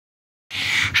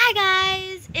Hi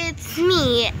guys, it's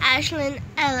me, Ashlynn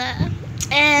Ella,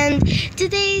 and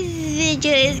today's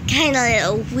video is kind of a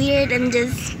little weird. I'm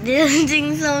just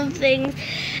building some things,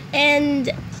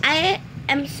 and I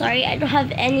am sorry I don't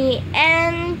have any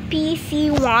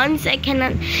NPC wands. I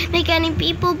cannot make any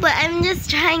people, but I'm just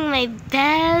trying my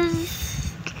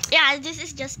best. Yeah, this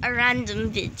is just a random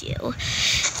video.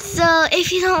 So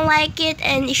if you don't like it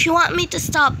and if you want me to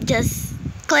stop, just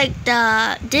click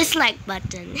the dislike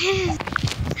button.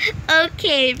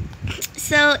 Okay,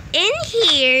 so in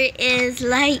here is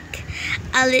like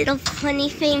a little funny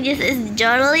thing. This is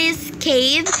Jonaly's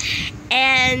cave,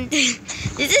 and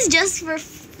this is just for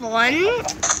fun.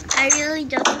 I really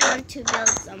just want to build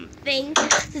something.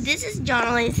 So this is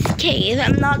Jonaly's cave.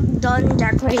 I'm not done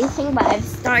decorating, but I've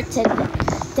started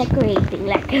decorating.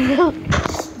 Like, look,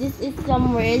 this is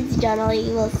some words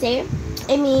Jonaly will say.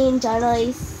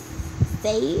 Jonaly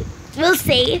will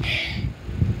say,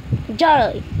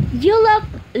 Jonaly, you look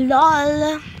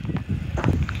lol.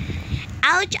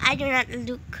 Ouch, I do not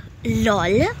look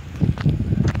lol.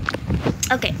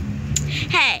 Okay.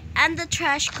 Hey, I'm the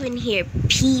trash queen here.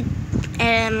 Peep.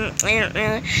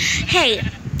 Hey,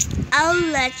 I'll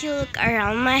let you look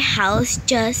around my house.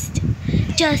 Just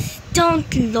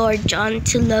don't lure John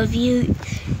to love you.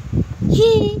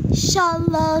 He shall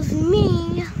love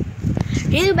me.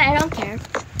 Really, but I don't care.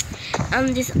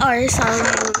 These are some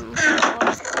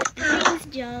things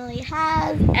Jonaly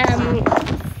has.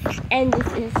 And this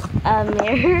is a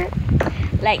mirror.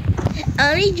 Like,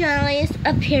 only Jonaly's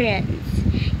appearance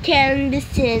can be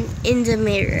seen in the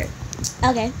mirror.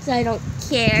 Okay, so I don't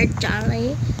care,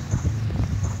 Jonaly.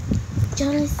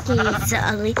 Jonaly's skin is so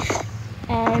ugly.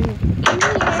 And in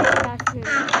here doesn't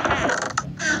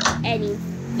have any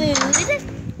food.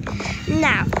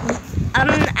 Now,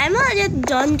 I'm not yet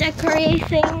done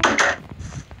decorating.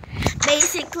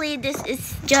 Basically, this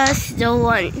is just the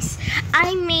ones.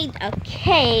 I made a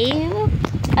cave,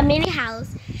 a mini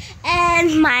house,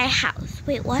 and my house.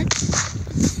 Wait, what?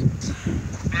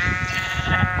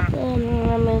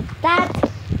 Remove that.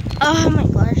 Oh my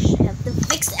gosh, I have to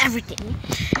fix everything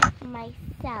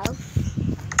myself.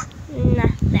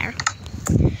 Not there.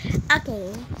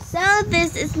 Okay, so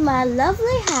this is my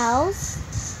lovely house.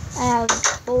 I have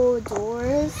 4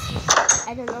 doors.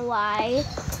 I don't know why.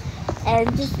 And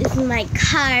this is my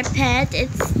carpet.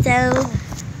 It's so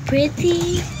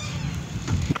pretty.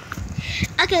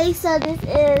 Okay, so this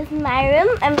is my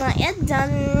room. I'm not yet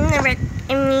done.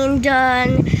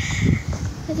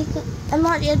 I'm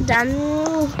not yet done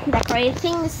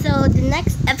decorating. So the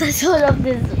next episode of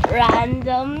this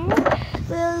random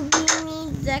will be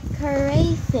me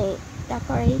decorating.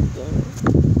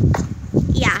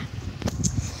 Yeah.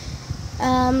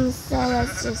 So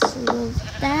let's just remove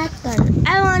that.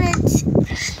 I wanted this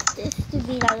to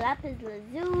be the lapis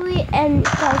lazuli, and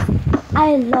because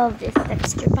I love this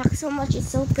texture pack so much, it's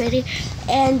so pretty.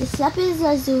 And this lapis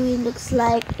lazuli looks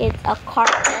like it's a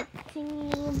carpet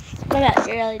thingy. I'm not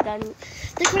really done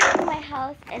decorating my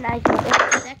house, and I just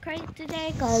want to decorate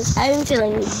today because I'm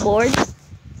feeling bored.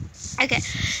 Okay,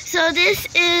 so this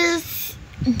is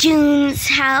June's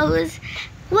house.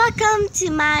 Welcome to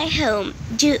my home,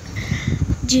 June.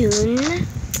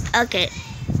 Okay,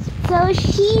 so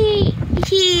he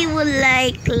would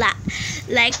like blue,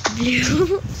 dark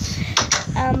blue.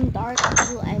 I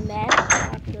meant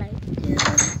not light blue.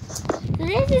 So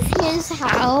this is his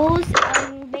house.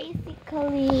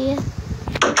 Basically,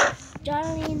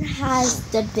 Jonaly has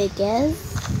the biggest,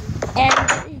 and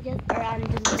this is just a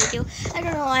random video. I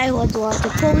don't know why I would want to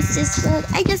post this, but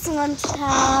I just want to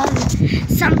have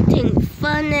something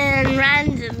fun and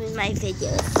random in my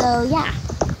videos. So yeah.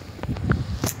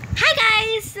 Hi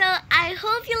guys, so I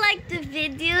hope you liked the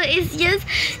video. It's just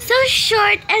so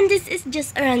short, and this is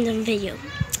just a random video.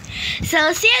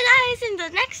 So see you guys in the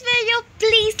next video.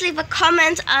 Please leave a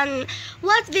comment on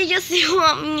what videos you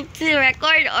want me to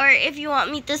record, or if you want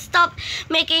me to stop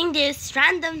making these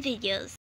random videos.